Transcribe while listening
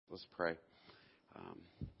Let's pray. Um,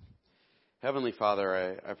 Heavenly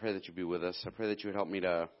Father, I pray that you be with us. I pray that you would help me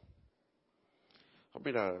to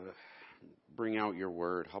bring out your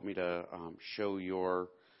word. Help me to show your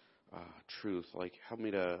truth. Like, help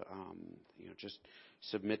me to just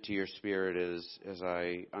submit to your spirit as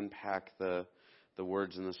I unpack the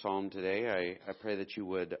words in the psalm today. I pray that you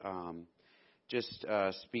would just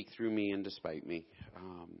speak through me and despite me.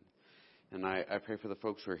 And I pray for the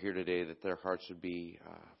folks who are here today that their hearts would be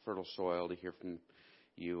fertile soil to hear from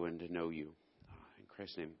you and to know you. In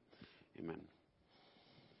Christ's name, amen.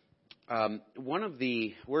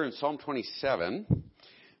 We're in Psalm 27.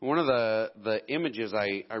 One of the images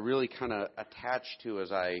I really kind of attached to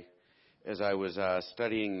as I was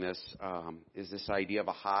studying this is this idea of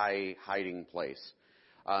a high hiding place.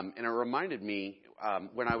 And it reminded me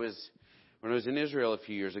when I was in Israel a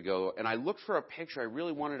few years ago, and I looked for a picture. I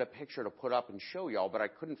really wanted a picture to put up and show y'all, but I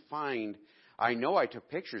couldn't find. I know I took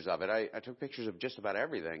pictures of it. I took pictures of just about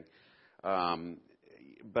everything,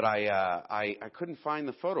 but I couldn't find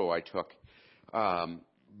the photo I took.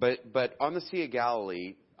 But on the Sea of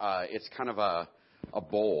Galilee, it's kind of a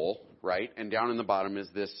bowl, right? And down in the bottom is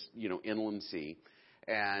this, inland sea,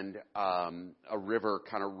 and a river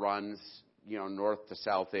kind of runs, north to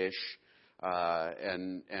south-ish.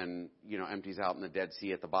 And empties out in the Dead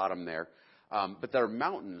Sea at the bottom there. But there are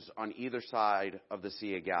mountains on either side of the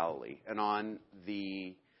Sea of Galilee. And on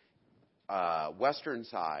the western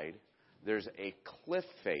side, there's a cliff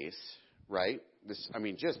face, right?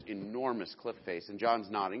 Just enormous cliff face. And John's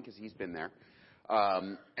nodding because he's been there.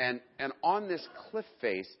 And on this cliff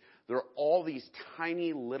face, there are all these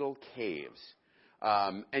tiny little caves.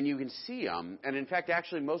 And you can see them. And in fact,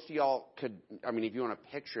 actually, most of y'all could, if you want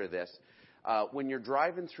to picture this, when you're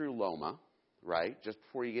driving through Loma, right, just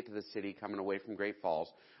before you get to the city, coming away from Great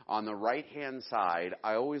Falls, on the right-hand side,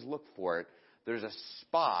 I always look for it. There's a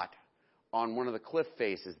spot on one of the cliff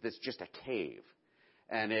faces that's just a cave.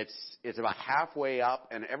 And it's about halfway up,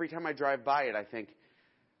 and every time I drive by it, I think, I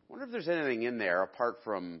wonder if there's anything in there apart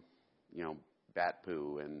from, bat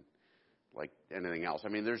poo and, like, anything else.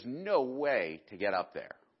 There's no way to get up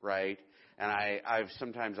there, right? And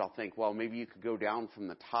I'll think, well, maybe you could go down from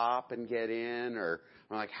the top and get in, or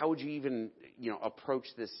I'm like, how would you even, approach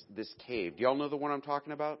this cave? Do y'all know the one I'm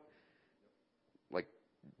talking about? Like,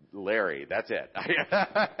 Larry, that's it.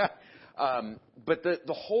 But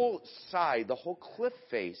the whole side, the whole cliff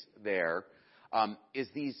face there, is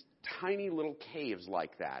these tiny little caves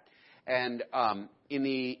like that. And in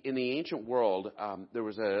the ancient world, there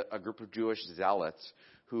was a group of Jewish zealots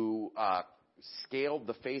who scaled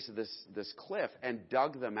the face of this cliff and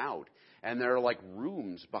dug them out, and there are like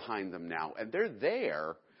rooms behind them now, and they're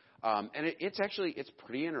there, and it's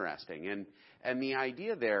pretty interesting, and the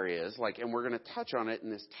idea there is like, and we're going to touch on it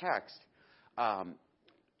in this text,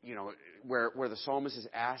 where the psalmist is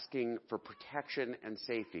asking for protection and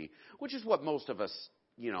safety, which is what most of us,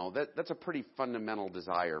 that's a pretty fundamental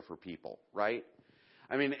desire for people, right?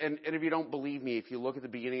 And if you don't believe me, if you look at the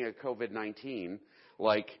beginning of COVID-19,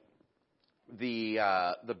 like,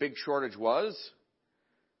 the big shortage was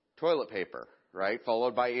toilet paper, right?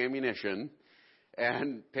 Followed by ammunition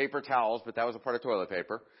and paper towels, but that was a part of toilet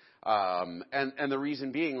paper. And the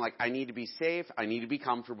reason being, like, I need to be safe, I need to be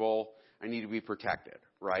comfortable, I need to be protected,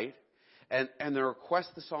 right? And the request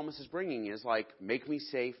the psalmist is bringing is like, make me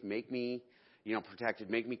safe, make me, protected,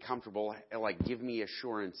 make me comfortable, like, give me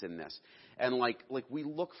assurance in this. And like we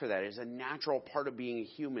look for that as a natural part of being a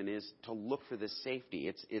human, is to look for this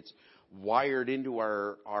safety. It's wired into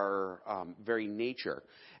our very nature.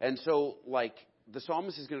 And so, like, the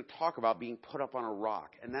psalmist is going to talk about being put up on a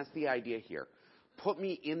rock. And that's the idea here. Put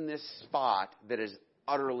me in this spot that is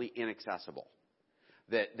utterly inaccessible,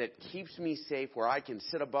 that keeps me safe, where I can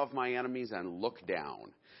sit above my enemies and look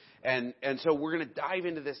down. And so we're going to dive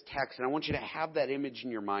into this text, and I want you to have that image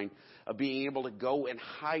in your mind of being able to go and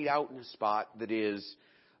hide out in a spot that is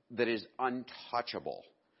untouchable.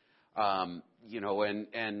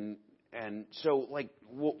 And so, like,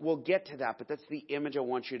 we'll get to that, but that's the image I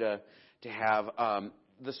want you to have.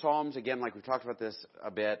 The Psalms, again, like we talked about this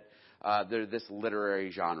a bit, they're this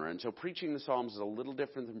literary genre. And so preaching the Psalms is a little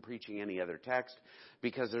different than preaching any other text,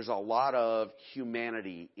 because there's a lot of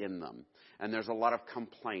humanity in them. And there's a lot of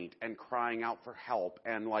complaint and crying out for help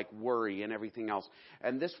and, like, worry and everything else.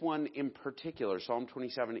 And this one in particular, Psalm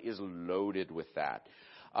 27, is loaded with that.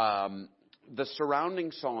 The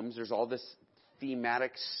surrounding Psalms, there's all this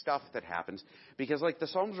thematic stuff that happens, because, like, the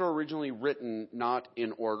Psalms were originally written not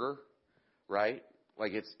in order, right?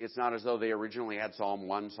 Like, it's not as though they originally had Psalm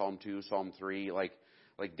 1, Psalm 2, Psalm 3, like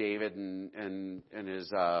David and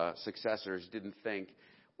his successors didn't think,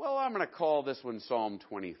 well, I'm going to call this one Psalm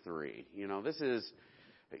 23.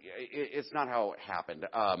 It's not how it happened.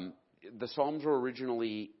 The Psalms were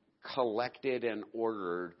originally collected and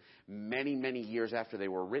ordered many, many years after they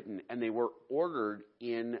were written, and they were ordered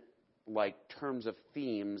in terms of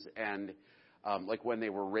themes and when they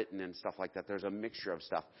were written and stuff like that. There's a mixture of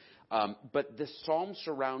stuff. But the psalm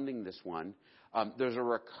surrounding this one, there's a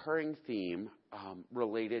recurring theme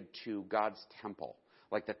related to God's temple,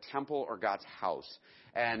 like the temple or God's house.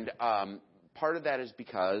 And part of that is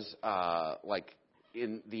because,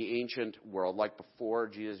 in the ancient world, before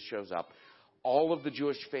Jesus shows up, all of the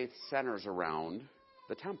Jewish faith centers around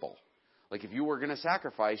the temple. If you were going to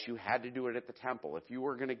sacrifice, you had to do it at the temple. If you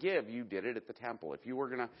were going to give, you did it at the temple. If you were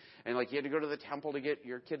going to, you had to go to the temple to get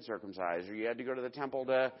your kid circumcised, or you had to go to the temple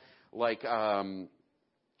to,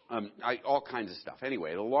 all kinds of stuff.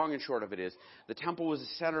 Anyway, the long and short of it is, the temple was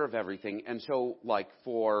the center of everything. And so,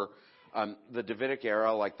 for the Davidic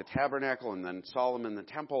era, the tabernacle, and then Solomon, the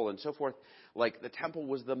temple, and so forth, the temple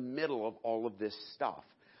was the middle of all of this stuff.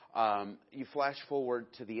 You flash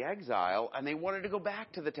forward to the exile, and they wanted to go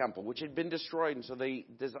back to the temple, which had been destroyed, and so they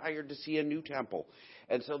desired to see a new temple.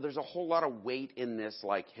 And so there's a whole lot of weight in this,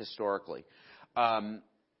 historically. We're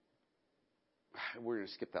going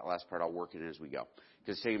to skip that last part. I'll work it in as we go,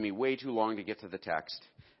 because it's taking me way too long to get to the text,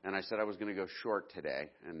 and I said I was going to go short today,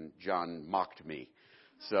 and John mocked me.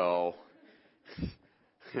 So,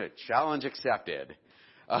 challenge accepted.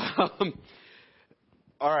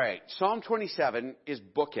 All right, Psalm 27 is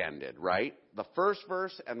bookended, right? The first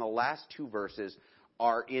verse and the last two verses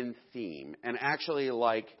are in theme. And actually,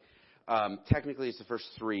 technically it's the first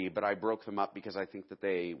three, but I broke them up because I think that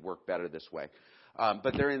they work better this way.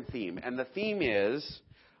 But they're in theme. And the theme is,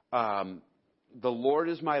 the Lord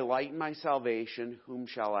is my light and my salvation, whom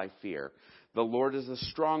shall I fear? The Lord is the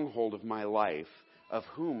stronghold of my life, of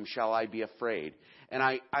whom shall I be afraid? And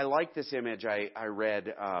I like this image I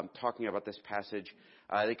read talking about this passage.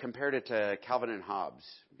 They compared it to Calvin and Hobbes.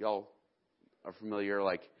 Y'all are familiar,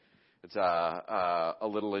 it's a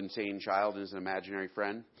little insane child and his imaginary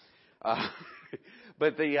friend.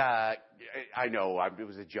 But I know, it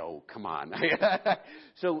was a joke, come on.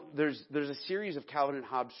 So there's a series of Calvin and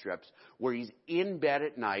Hobbes strips where he's in bed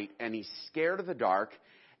at night and he's scared of the dark,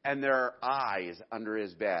 and there are eyes under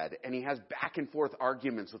his bed. And he has back and forth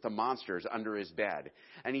arguments with the monsters under his bed.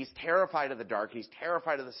 And he's terrified of the dark. He's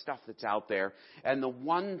terrified of the stuff that's out there. And the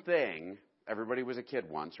one thing, everybody was a kid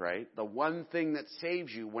once, right? The one thing that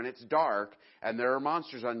saves you when it's dark and there are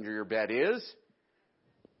monsters under your bed is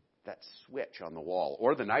that switch on the wall,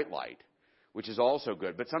 or the nightlight, which is also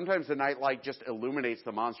good. But sometimes the nightlight just illuminates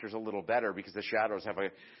the monsters a little better because the shadows have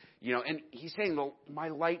and he's saying, my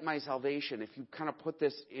light, my salvation. If you kind of put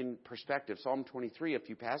this in perspective, Psalm 23, a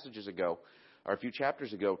few passages ago, or a few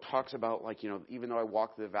chapters ago, talks about, even though I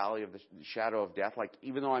walk through the valley of the shadow of death,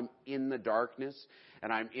 even though I'm in the darkness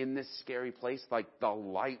and I'm in this scary place, the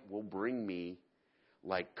light will bring me,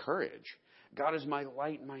 courage. God is my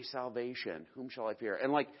light and my salvation. Whom shall I fear?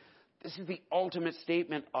 And, this is the ultimate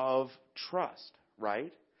statement of trust,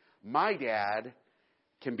 right? My dad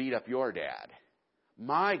can beat up your dad.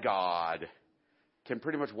 My God can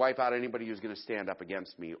pretty much wipe out anybody who's going to stand up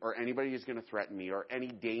against me, or anybody who's going to threaten me, or any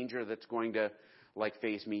danger that's going to,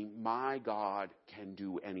 face me. My God can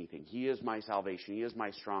do anything. He is my salvation. He is my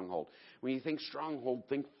stronghold. When you think stronghold,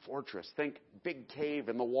 think fortress. Think big cave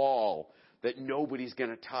in the wall that nobody's going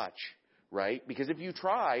to touch, right? Because if you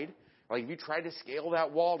tried to scale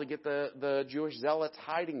that wall to get the Jewish zealots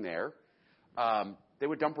hiding there, they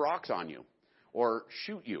would dump rocks on you or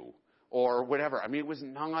shoot you or whatever. It was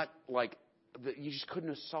not you just couldn't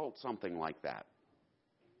assault something like that.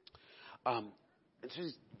 It's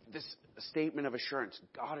just this statement of assurance.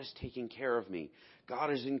 God is taking care of me.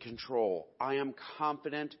 God is in control. I am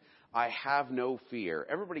confident. I have no fear.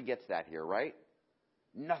 Everybody gets that here, right?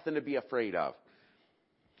 Nothing to be afraid of.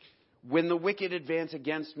 When the wicked advance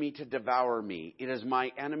against me to devour me, it is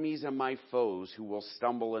my enemies and my foes who will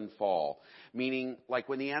stumble and fall. Meaning,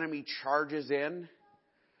 when the enemy charges in,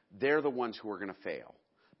 they're the ones who are going to fail.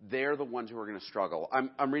 They're the ones who are going to struggle.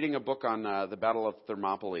 I'm reading a book on the Battle of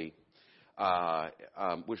Thermopylae,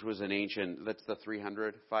 which was that's the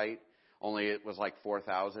 300 fight. Only it was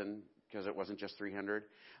 4,000 because it wasn't just 300.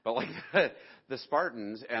 But the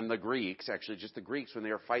Spartans and the Greeks, actually just the Greeks, when they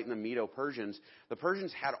were fighting the Medo-Persians, the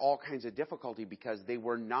Persians had all kinds of difficulty because they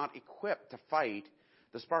were not equipped to fight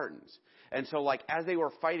the Spartans. And so as they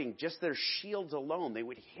were fighting, just their shields alone, they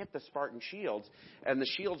would hit the Spartan shields, and the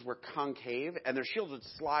shields were concave, and their shields would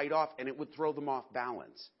slide off, and it would throw them off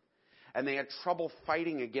balance. And they had trouble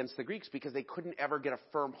fighting against the Greeks because they couldn't ever get a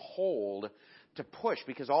firm hold to push,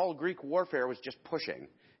 because all Greek warfare was just pushing.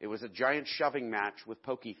 It was a giant shoving match with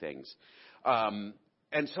pokey things.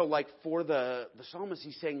 And so, like, for the psalmist,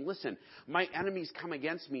 he's saying, listen, my enemies come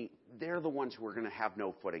against me. They're the ones who are going to have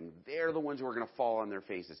no footing. They're the ones who are going to fall on their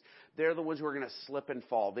faces. They're the ones who are going to slip and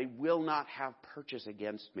fall. They will not have purchase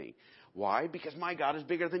against me. Why? Because my God is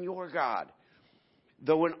bigger than your God.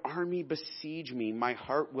 Though an army besiege me, my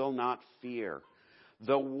heart will not fear.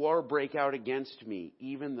 Though war break out against me,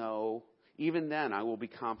 even then I will be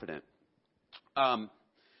confident.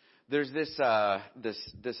 There's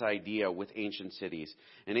this idea with ancient cities.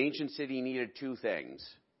 An ancient city needed two things,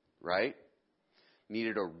 right?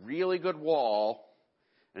 Needed a really good wall,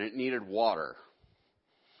 and it needed water.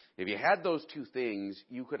 If you had those two things,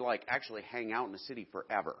 you could actually hang out in a city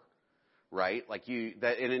forever, right?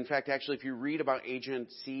 And in fact, actually, if you read about ancient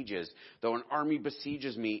sieges, though an army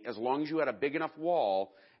besieges me, as long as you had a big enough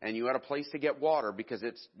wall and you had a place to get water, because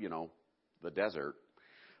it's the desert,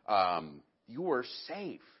 you were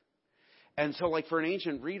safe. And so, for an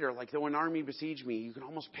ancient reader, though an army besieged me, you can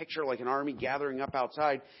almost picture an army gathering up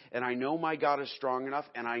outside, and I know my God is strong enough,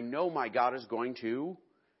 and I know my God is going to,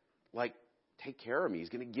 take care of me. He's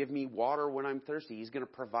going to give me water when I'm thirsty. He's going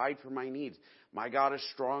to provide for my needs. My God is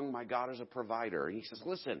strong. My God is a provider. And he says,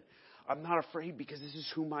 listen, I'm not afraid because this is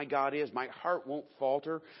who my God is. My heart won't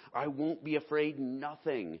falter. I won't be afraid.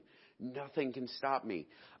 Nothing can stop me.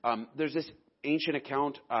 There's this ancient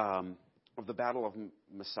account of the Battle of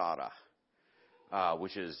Masada.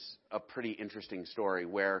 Which is a pretty interesting story,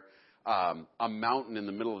 where a mountain in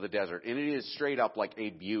the middle of the desert, and it is straight up like a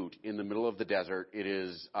butte in the middle of the desert. It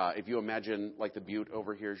is, if you imagine the butte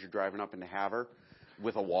over here as you're driving up into Havre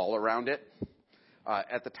with a wall around it,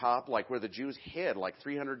 at the top, where the Jews hid,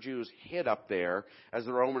 300 Jews hid up there as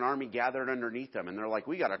the Roman army gathered underneath them. And they're like,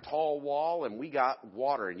 we got a tall wall and we got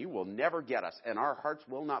water and you will never get us and our hearts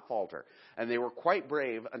will not falter. And they were quite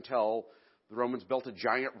brave until the Romans built a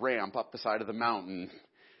giant ramp up the side of the mountain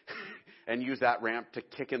and used that ramp to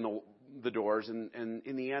kick in the doors. And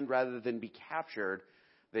in the end, rather than be captured,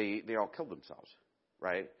 they all killed themselves,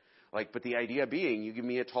 right? But the idea being, you give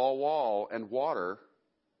me a tall wall and water,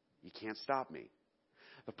 you can't stop me.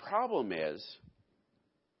 The problem is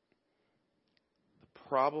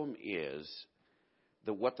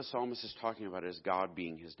that what the psalmist is talking about is God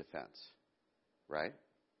being his defense, right?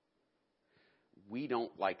 We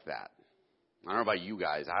don't like that. I don't know about you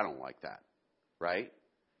guys. I don't like that, right?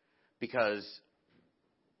 Because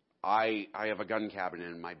I have a gun cabinet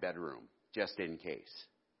in my bedroom just in case,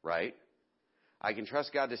 right? I can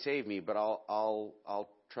trust God to save me, but I'll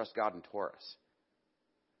trust God in Taurus,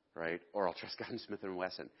 right? Or I'll trust God in Smith &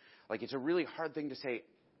 Wesson. It's a really hard thing to say,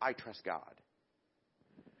 I trust God.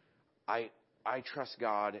 I trust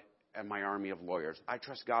God and my army of lawyers. I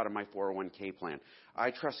trust God and my 401k plan. I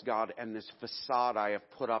trust God and this facade I have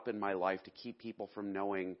put up in my life to keep people from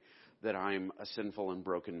knowing that I'm a sinful and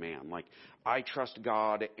broken man. I trust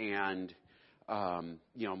God and,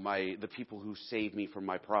 the people who save me from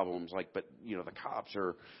my problems, but the cops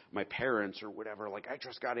or my parents or whatever. I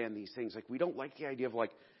trust God and these things. We don't like the idea of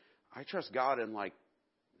I trust God and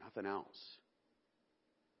nothing else.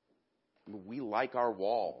 We like our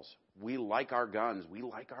walls. We like our guns. We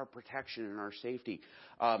like our protection and our safety.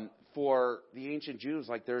 For the ancient Jews,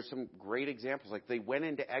 there's some great examples. They went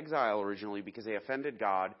into exile originally because they offended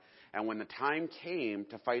God. And when the time came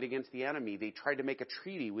to fight against the enemy, they tried to make a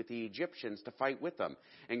treaty with the Egyptians to fight with them.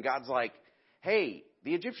 And God's like, hey,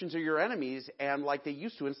 the Egyptians are your enemies, and they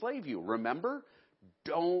used to enslave you. Remember?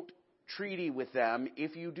 Don't treaty with them.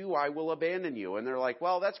 If you do, I will abandon you. And they're like,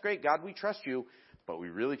 well, that's great, God, we trust you. But we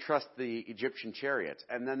really trust the Egyptian chariots.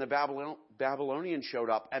 And then the Babylonians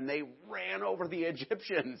showed up and they ran over the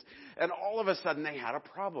Egyptians. And all of a sudden they had a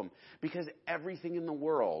problem. Because everything in the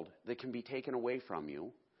world that can be taken away from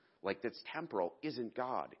you, that's temporal, isn't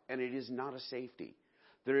God. And it is not a safety.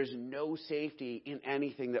 There is no safety in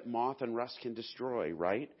anything that moth and rust can destroy,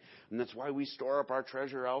 right? And that's why we store up our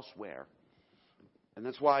treasure elsewhere. And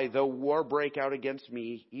that's why, though war break out against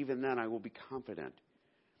me, even then I will be confident.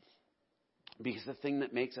 Because the thing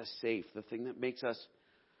that makes us safe, the thing that makes us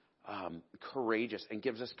courageous and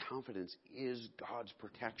gives us confidence is God's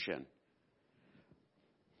protection.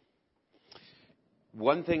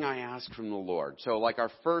 One thing I ask from the Lord. So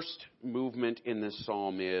our first movement in this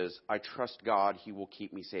psalm is, I trust God, he will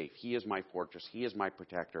keep me safe. He is my fortress. He is my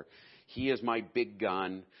protector. He is my big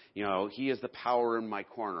gun. He is the power in my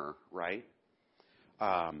corner, right?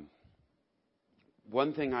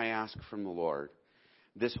 One thing I ask from the Lord,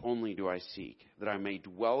 this only do I seek, that I may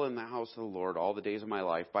dwell in the house of the Lord all the days of my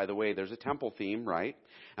life. By the way, there's a temple theme, right?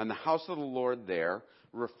 And the house of the Lord there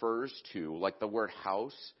refers to, the word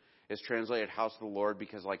house, is translated house of the Lord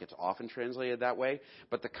because like it's often translated that way,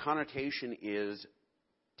 but the connotation is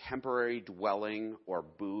temporary dwelling or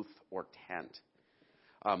booth or tent,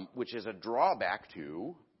 which is a drawback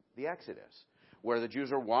to the Exodus, where the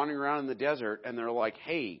Jews are wandering around in the desert and they're like,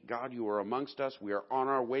 hey, God, you are amongst us. We are on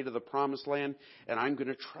our way to the promised land, and I'm going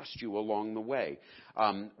to trust you along the way.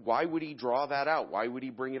 Why would he draw that out? Why would he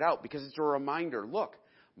bring it out? Because it's a reminder, look,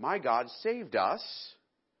 my God saved us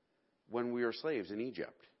when we were slaves in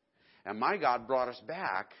Egypt. And my God brought us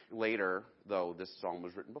back later, though this psalm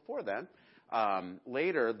was written before then.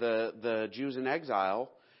 Later, the Jews in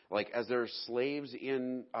exile, like as their slaves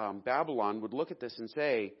in Babylon, would look at this and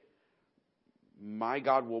say, my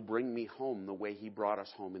God will bring me home the way he brought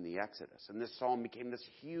us home in the Exodus. And this psalm became this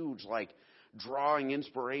huge, like, drawing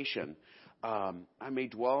inspiration. I may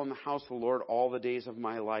dwell in the house of the Lord all the days of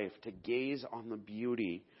my life, to gaze on the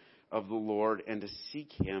beauty of the Lord and to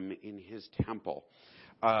seek him in his temple.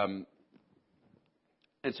 And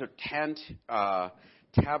so tent,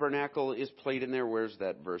 tabernacle is played in there. Where's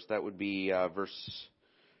that verse? That would be verse,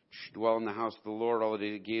 dwell in the house of the Lord all the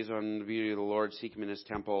days, gaze on the beauty of the Lord, seek him in his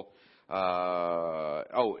temple.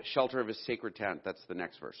 Shelter of his sacred tent. That's the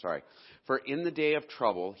next verse. Sorry. For in the day of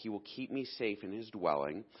trouble, he will keep me safe in his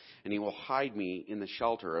dwelling, and he will hide me in the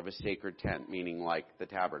shelter of his sacred tent, meaning like the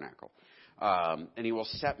tabernacle. And he will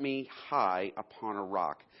set me high upon a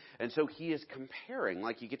rock. And so he is comparing,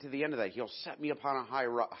 like you get to the end of that, he'll set me upon a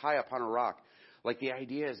high upon a rock. Like the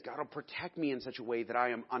idea is God will protect me in such a way that I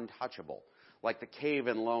am untouchable. Like the cave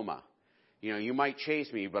in Loma. You know, you might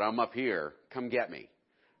chase me, but I'm up here. Come get me.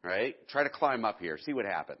 Right? Try to climb up here. See what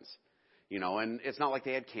happens. You know, and it's not like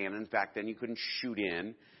they had cannons back then. You couldn't shoot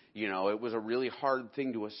in. You know, it was a really hard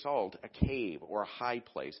thing to assault, a cave or a high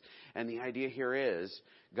place. And the idea here is,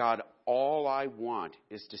 God, all I want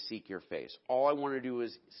is to seek your face. All I want to do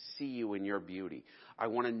is see you in your beauty. I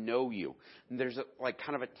want to know you. And there's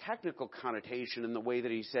kind of a technical connotation in the way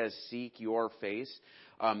that he says, seek your face.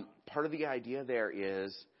 Part of the idea there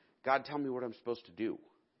is, God, tell me what I'm supposed to do.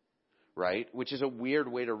 Right? Which is a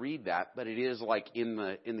weird way to read that, but it is like in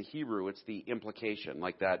the Hebrew, it's the implication,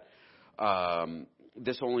 like that,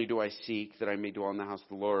 this only do I seek, that I may dwell in the house of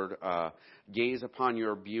the Lord, gaze upon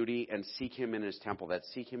your beauty and seek him in his temple. That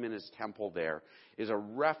seek him in his temple there is a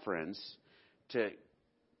reference to,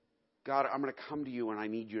 God, I'm going to come to you and I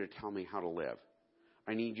need you to tell me how to live.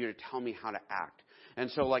 I need you to tell me how to act. And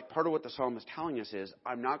so, like, part of what the psalm is telling us is,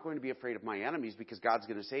 I'm not going to be afraid of my enemies because God's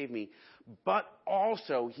going to save me, but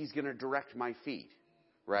also he's going to direct my feet,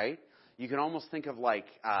 right? You can almost think of, like,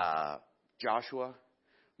 Joshua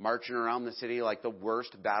marching around the city, like the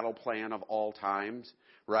worst battle plan of all times,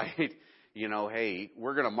 right? You know, hey,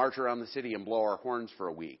 we're going to march around the city and blow our horns for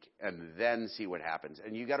a week and then see what happens.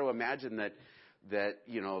 And you got to imagine that,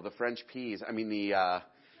 you know, the French peas, I mean,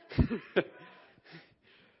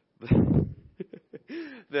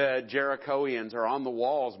 the Jerichoans are on the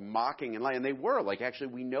walls mocking and they were like, actually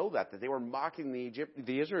we know that they were mocking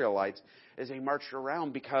the Israelites as they marched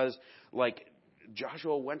around because like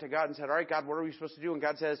Joshua went to God and said, all right, God, what are we supposed to do? And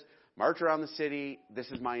God says, march around the city. This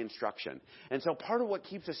is my instruction. And so part of what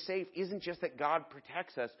keeps us safe isn't just that God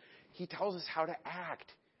protects us. He tells us how to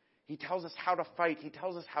act. He tells us how to fight. He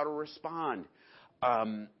tells us how to respond.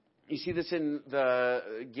 You see this in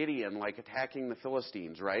the Gideon, like attacking the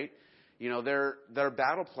Philistines, right? You know, their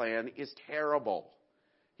battle plan is terrible.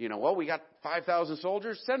 You know, well, we got 5,000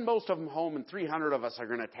 soldiers. Send most of them home, and 300 of us are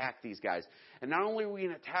going to attack these guys. And not only are we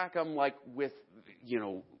going to attack them, like, with, you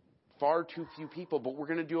know, far too few people, but we're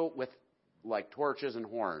going to do it with, like, torches and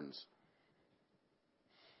horns.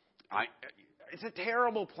 It's a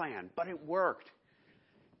terrible plan, but it worked.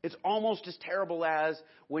 It's almost as terrible as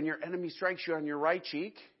when your enemy strikes you on your right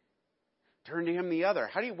cheek, turn to him the other.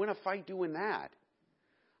 How do you win a fight doing that?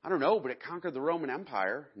 I don't know, but it conquered the Roman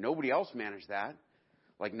Empire. Nobody else managed that.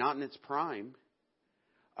 Like, not in its prime.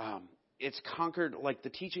 It's conquered, like, the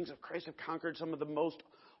teachings of Christ have conquered some of the most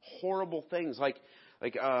horrible things. Like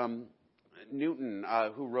Newton,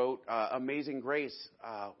 who wrote Amazing Grace,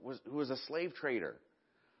 who was a slave trader.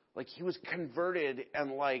 Like, he was converted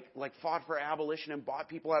and, like fought for abolition and bought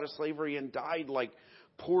people out of slavery and died, like,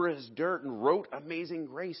 poor as dirt and wrote Amazing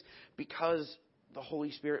Grace because the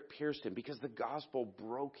Holy Spirit pierced him, because the gospel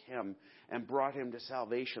broke him and brought him to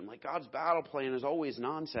salvation. Like, God's battle plan is always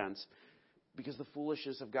nonsense because the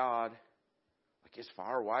foolishness of God, like, is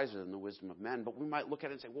far wiser than the wisdom of men. But we might look at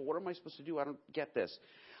it and say, well, what am I supposed to do? I don't get this.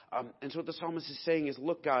 And so what the psalmist is saying is,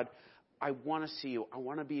 look, God, I want to see you. I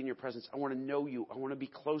want to be in your presence. I want to know you. I want to be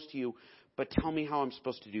close to you. But tell me how I'm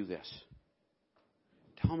supposed to do this.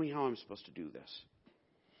 Tell me how I'm supposed to do this.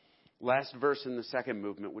 Last verse in the second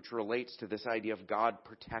movement, which relates to this idea of God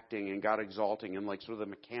protecting and God exalting and like sort of the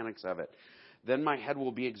mechanics of it. Then my head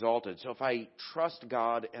will be exalted. So if I trust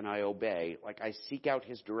God and I obey, like I seek out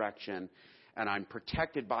his direction and I'm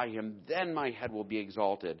protected by him, then my head will be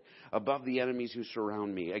exalted above the enemies who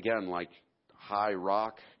surround me. Again, like high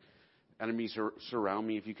rock, enemies surround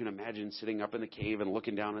me. If you can imagine sitting up in the cave and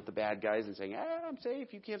looking down at the bad guys and saying, I'm safe.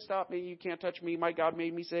 You can't stop me. You can't touch me. My God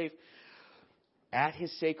made me safe. At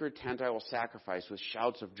his sacred tent I will sacrifice with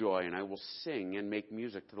shouts of joy, and I will sing and make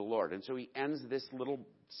music to the Lord. And so he ends this little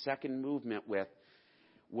second movement with,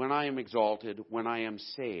 when I am exalted, when I am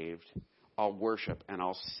saved, I'll worship and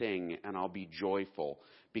I'll sing and I'll be joyful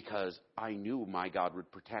because I knew my God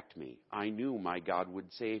would protect me. I knew my God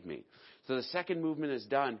would save me. So the second movement is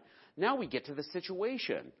done. Now we get to the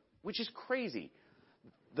situation, which is crazy.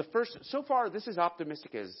 So far, this is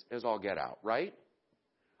optimistic as all get out, right?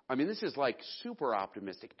 I mean, this is like super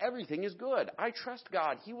optimistic. Everything is good. I trust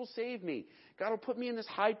God. He will save me. God will put me in this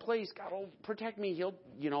high place. God will protect me.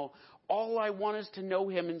 He'll, all I want is to know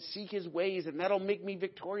him and seek his ways, and that'll make me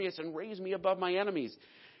victorious and raise me above my enemies.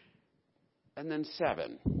 And then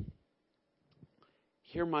 7.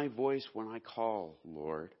 Hear my voice when I call,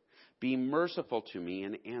 Lord. Be merciful to me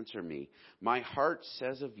and answer me. My heart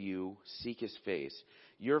says of you, seek his face.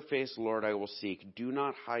 Your face, Lord, I will seek. Do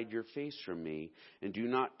not hide your face from me, and do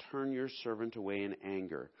not turn your servant away in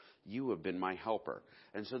anger. You have been my helper.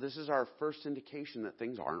 And so this is our first indication that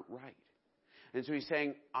things aren't right. And so he's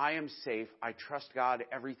saying, I am safe. I trust God.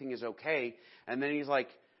 Everything is okay. And then he's like,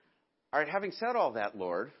 all right, having said all that,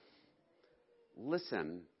 Lord,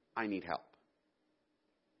 listen, I need help.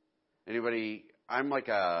 Anybody, I'm like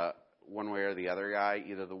a one way or the other guy.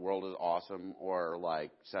 Either the world is awesome or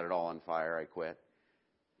like set it all on fire, I quit.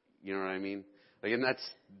 You know what I mean? Like, and that's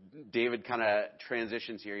David kind of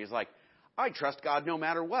transitions here. He's like, I trust God no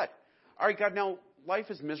matter what. All right, God, now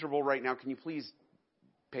life is miserable right now. Can you please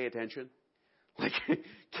pay attention? Like,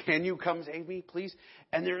 can you come save me, please?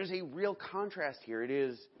 And there is a real contrast here. It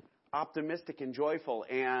is optimistic and joyful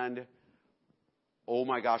and, oh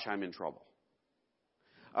my gosh, I'm in trouble.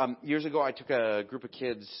 Years ago, I took a group of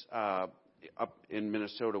kids up in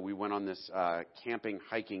Minnesota. We went on this camping,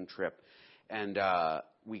 hiking trip, and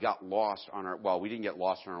we got lost we didn't get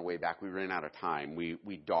lost on our way back. We ran out of time.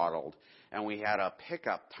 We dawdled, and we had a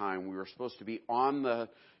pickup time. We were supposed to be on the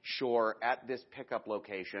shore at this pickup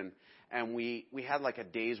location, and we had like a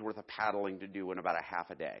day's worth of paddling to do in about a half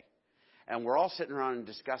a day. And we're all sitting around and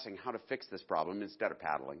discussing how to fix this problem instead of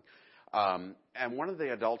paddling. And one of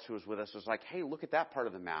the adults who was with us was like, hey, look at that part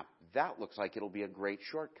of the map. That looks like it'll be a great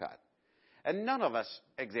shortcut. And none of us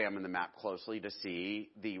examined the map closely to see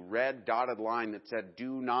the red dotted line that said,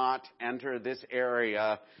 do not enter this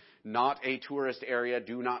area, not a tourist area,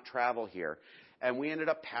 do not travel here. And we ended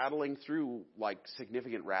up paddling through like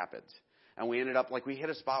significant rapids. And we ended up we hit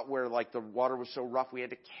a spot where like the water was so rough we had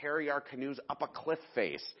to carry our canoes up a cliff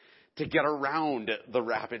face to get around the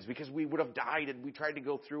rapids because we would have died and we tried to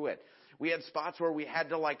go through it. We had spots where we had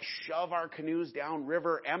to shove our canoes down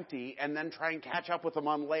river empty and then try and catch up with them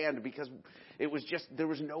on land because it was just, there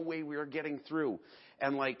was no way we were getting through.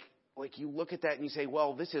 And you look at that and you say,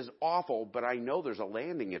 well, this is awful, but I know there's a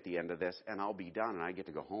landing at the end of this and I'll be done and I get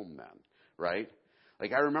to go home then, right?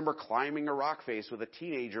 I remember climbing a rock face with a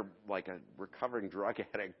teenager, a recovering drug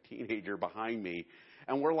addict teenager behind me,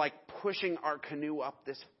 and we're pushing our canoe up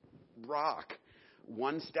this rock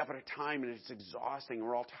one step at a time, and it's exhausting.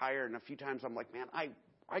 We're all tired, and a few times I'm like, man,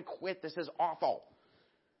 I quit. This is awful.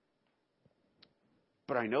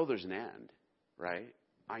 But I know there's an end, right?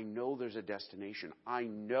 I know there's a destination. I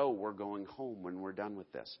know we're going home when we're done with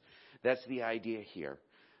this. That's the idea here.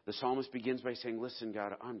 The psalmist begins by saying, listen,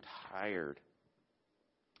 God, I'm tired.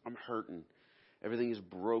 I'm hurting. Everything is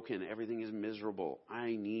broken. Everything is miserable.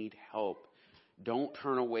 I need help. Don't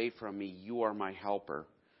turn away from me. You are my helper.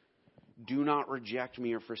 Do not reject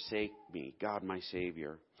me or forsake me, God, my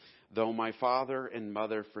Savior. Though my father and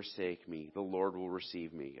mother forsake me, the Lord will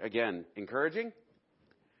receive me. Again, encouraging.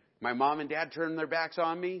 My mom and dad turn their backs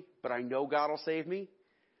on me, but I know God will save me.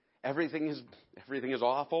 Everything is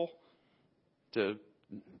awful. To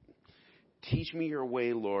teach me your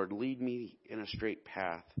way, Lord. Lead me in a straight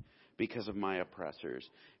path because of my oppressors.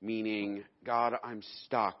 Meaning, God, I'm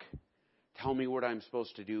stuck. Tell me what I'm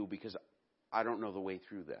supposed to do because I don't know the way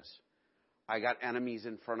through this. I got enemies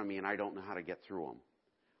in front of me and I don't know how to get through them.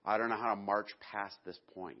 I don't know how to march past this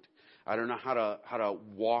point. I don't know how to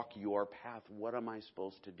walk your path. What am I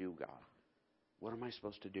supposed to do, God? What am I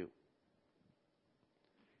supposed to do?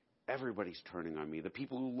 Everybody's turning on me. The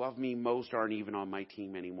people who love me most aren't even on my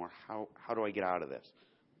team anymore. How do I get out of this?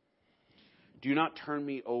 Do not turn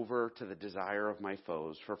me over to the desire of my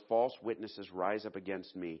foes, for false witnesses rise up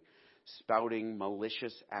against me, spouting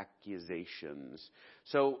malicious accusations.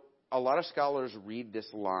 So a lot of scholars read this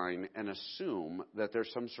line and assume that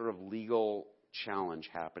there's some sort of legal challenge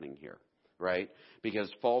happening here, right? Because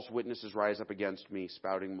false witnesses rise up against me,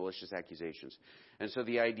 spouting malicious accusations. And so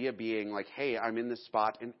the idea being like, hey, I'm in this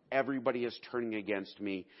spot and everybody is turning against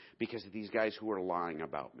me because of these guys who are lying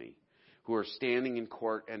about me, who are standing in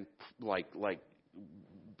court and like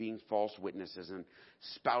being false witnesses and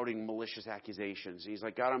spouting malicious accusations. He's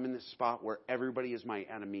like, God, I'm in this spot where everybody is my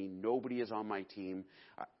enemy. Nobody is on my team.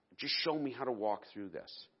 Just show me how to walk through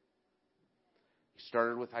this. He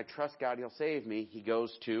started with, I trust God, he'll save me. He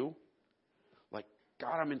goes to, like,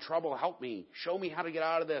 God, I'm in trouble. Help me. Show me how to get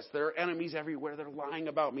out of this. There are enemies everywhere. They're lying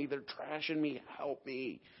about me. They're trashing me. Help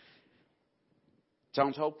me.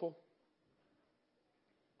 Sounds hopeful?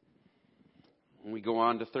 When we go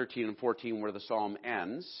on to 13 and 14 where the psalm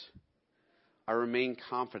ends, I remain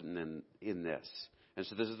confident in this. And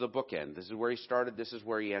so this is the bookend. This is where he started. This is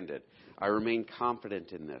where he ended. I remain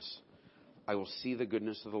confident in this. I will see the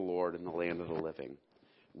goodness of the Lord in the land of the living.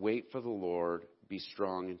 Wait for the Lord. Be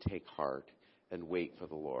strong and take heart. And wait for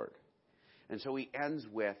the Lord. And so he ends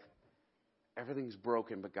with, everything's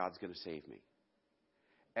broken, but God's going to save me.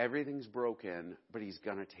 Everything's broken, but he's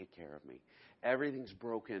going to take care of me. Everything's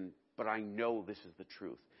broken, but I know this is the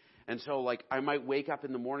truth. And so, like, I might wake up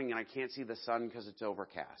in the morning and I can't see the sun because it's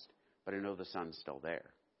overcast, but I know the sun's still there.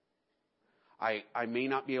 I may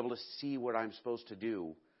not be able to see what I'm supposed to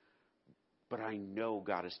do, but I know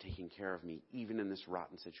God is taking care of me, even in this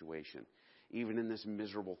rotten situation, even in this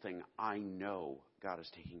miserable thing. I know God is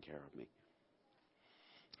taking care of me.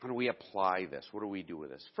 How do we apply this? What do we do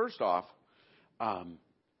with this? First off,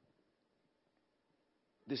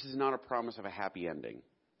 this is not a promise of a happy ending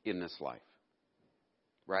in this life,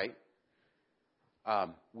 right?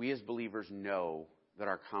 We as believers know that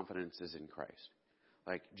our confidence is in Christ.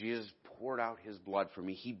 Like, Jesus poured out his blood for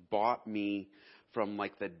me. He bought me from,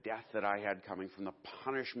 like, the death that I had coming, from the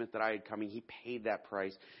punishment that I had coming. He paid that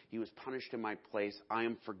price. He was punished in my place. I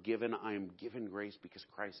am forgiven. I am given grace because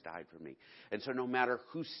Christ died for me. And so no matter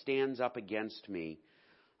who stands up against me,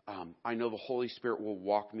 I know the Holy Spirit will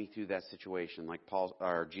walk me through that situation. Like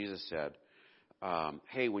Jesus said,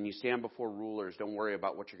 hey, when you stand before rulers, don't worry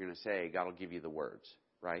about what you're going to say. God will give you the words,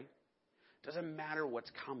 right? Doesn't matter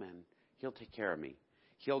what's coming. He'll take care of me.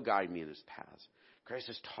 He'll guide me in his paths. Christ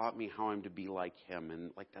has taught me how I'm to be like him,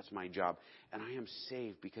 and like that's my job. And I am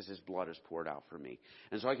saved because his blood is poured out for me.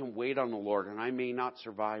 And so I can wait on the Lord, and I may not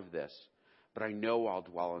survive this, but I know I'll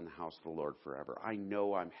dwell in the house of the Lord forever. I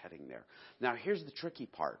know I'm heading there. Now, here's the tricky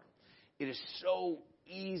part. It is so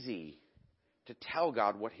easy to tell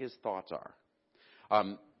God what his thoughts are.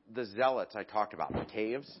 The zealots I talked about, the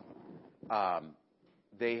caves,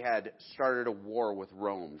 they had started a war with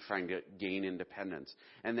Rome trying to gain independence.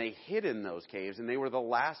 And they hid in those caves, and they were the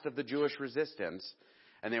last of the Jewish resistance,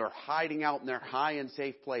 and they were hiding out in their high and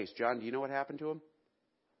safe place. John, do you know what happened to them?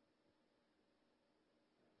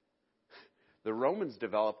 The Romans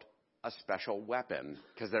developed a special weapon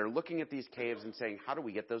because they're looking at these caves and saying, how do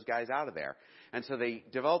we get those guys out of there? And so they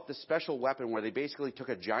developed this special weapon where they basically took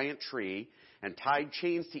a giant tree and tied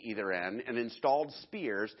chains to either end and installed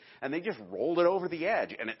spears, and they just rolled it over the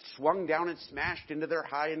edge, and it swung down and smashed into their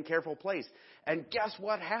high and careful place. And guess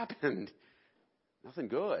what happened? Nothing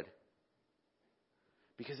good.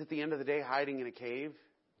 Because at the end of the day, hiding in a cave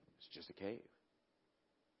is just a cave.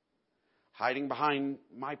 Hiding behind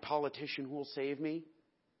my politician who will save me,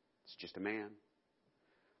 it's just a man.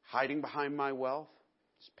 Hiding behind my wealth,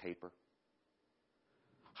 it's paper.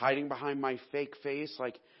 Hiding behind my fake face,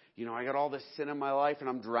 like, you know, I got all this sin in my life and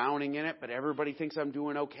I'm drowning in it, but everybody thinks I'm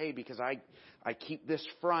doing okay because I keep this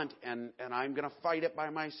front and I'm going to fight it by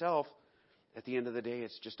myself. At the end of the day,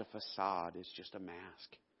 it's just a facade. It's just a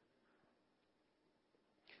mask.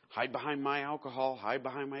 Hide behind my alcohol. Hide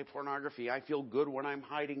behind my pornography. I feel good when I'm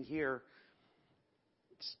hiding here.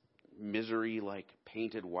 It's misery like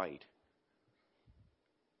painted white.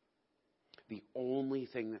 The only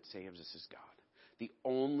thing that saves us is God. The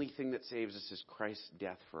only thing that saves us is Christ's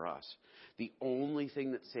death for us. The only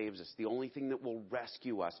thing that saves us, the only thing that will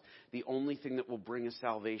rescue us, the only thing that will bring us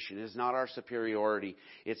salvation is not our superiority.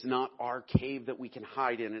 It's not our cave that we can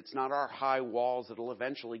hide in. It's not our high walls that will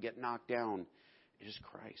eventually get knocked down. It is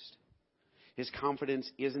Christ. His confidence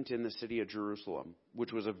isn't in the city of Jerusalem,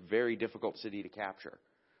 which was a very difficult city to capture,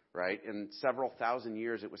 right? In several thousand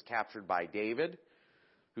years, it was captured by David,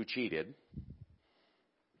 who cheated.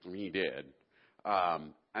 I mean, he did.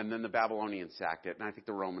 And then the Babylonians sacked it, and I think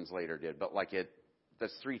the Romans later did. But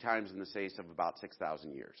That's 3 times in the space of about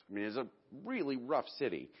 6,000 years. I mean, it's a really rough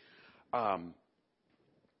city.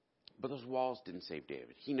 But those walls didn't save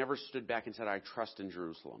David. He never stood back and said, I trust in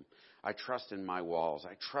Jerusalem. I trust in my walls.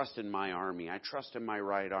 I trust in my army. I trust in my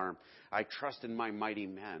right arm. I trust in my mighty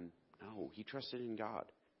men. No, he trusted in God.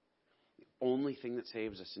 The only thing that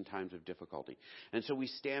saves us in times of difficulty. And so we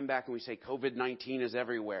stand back and we say, COVID-19 is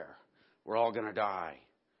everywhere. We're all going to die.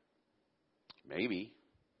 Maybe.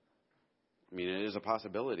 I mean, it is a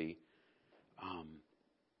possibility.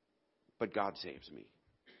 But God saves me.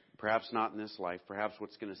 Perhaps not in this life. Perhaps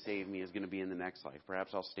what's going to save me is going to be in the next life.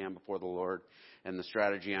 Perhaps I'll stand before the Lord, and the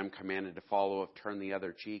strategy I'm commanded to follow of turn the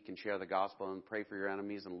other cheek and share the gospel and pray for your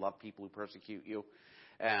enemies and love people who persecute you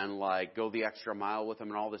and like go the extra mile with them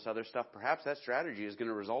and all this other stuff. Perhaps that strategy is going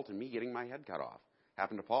to result in me getting my head cut off.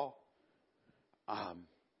 Happened to Paul.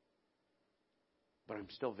 But I'm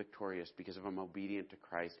still victorious because if I'm obedient to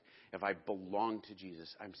Christ, if I belong to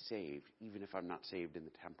Jesus, I'm saved, even if I'm not saved in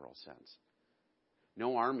the temporal sense.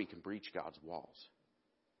 No army can breach God's walls.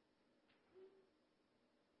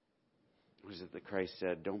 What is it that Christ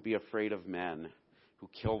said? Don't be afraid of men who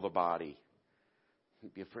kill the body.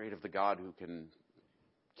 Be afraid of the God who can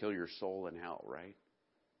kill your soul in hell, right?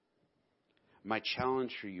 My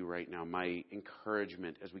challenge for you right now, my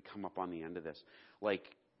encouragement as we come up on the end of this, like,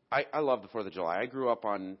 I love the 4th of July. I grew up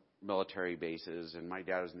on military bases, and my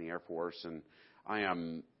dad was in the Air Force, and I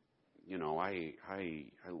am, I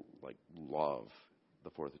like love the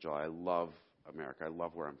 4th of July. I love America. I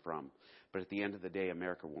love where I'm from. But at the end of the day,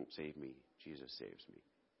 America won't save me. Jesus saves me.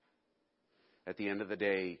 At the end of the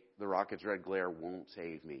day, the rocket's red glare won't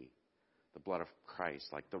save me. The blood of Christ,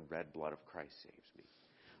 like the red blood of Christ, saves me.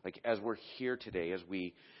 Like as we're here today, as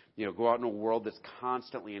we go out in a world that's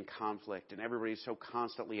constantly in conflict and everybody's so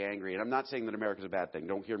constantly angry. And I'm not saying that America's a bad thing.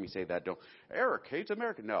 Don't hear me say that. Eric hates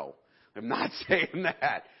America. No, I'm not saying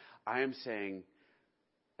that. I am saying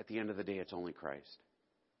at the end of the day, it's only Christ.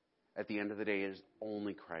 At the end of the day, it is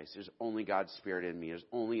only Christ. It is only God's Spirit in me. It is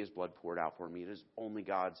only His blood poured out for me. It is only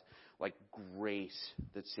God's grace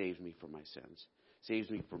that saves me from my sins. Saves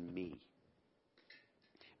me from me.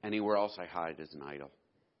 Anywhere else I hide is an idol.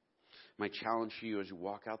 My challenge for you as you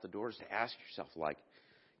walk out the door is to ask yourself,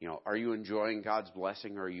 are you enjoying God's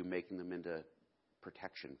blessing or are you making them into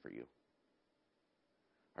protection for you?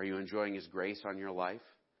 Are you enjoying His grace on your life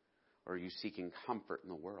or are you seeking comfort in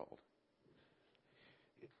the world?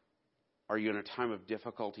 Are you in a time of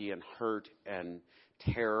difficulty and hurt and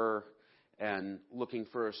terror and looking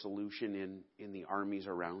for a solution in the armies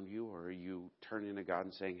around you? Or are you turning to God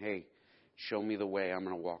and saying, hey, show me the way, I'm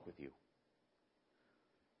going to walk with you?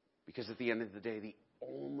 Because at the end of the day, the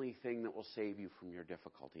only thing that will save you from your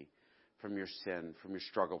difficulty, from your sin, from your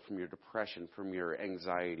struggle, from your depression, from your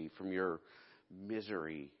anxiety, from your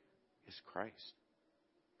misery is Christ.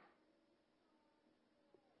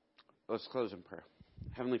 Let's close in prayer.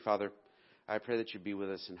 Heavenly Father, I pray that you be with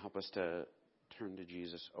us and help us to turn to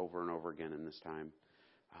Jesus over and over again in this time.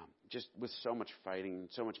 Just with so much fighting,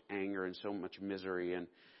 so much anger, and so much misery, and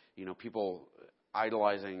people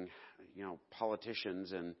idolizing,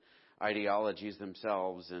 politicians and ideologies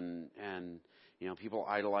themselves, and people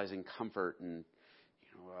idolizing comfort and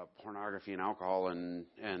pornography and alcohol and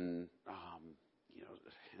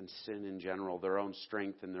sin in general, their own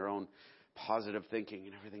strength and their own positive thinking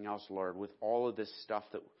and everything else, Lord, with all of this stuff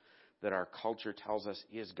that our culture tells us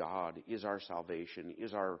is God, is our salvation,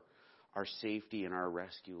 is our safety and our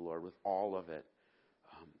rescue, Lord, with all of it.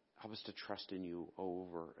 Help us to trust in you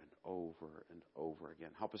over and over and over again.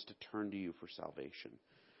 Help us to turn to you for salvation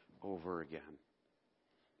over again.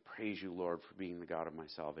 Praise you, Lord, for being the God of my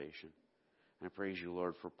salvation. And I praise you,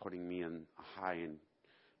 Lord, for putting me in a high and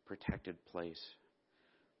protected place.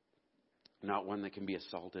 Not one that can be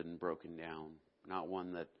assaulted and broken down. Not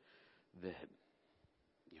one that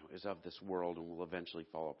is of this world and will eventually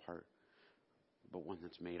fall apart. But one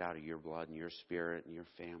that's made out of your blood and your Spirit and your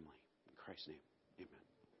family. In Christ's name, amen.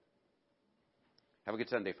 Have a good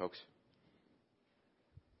Sunday, folks.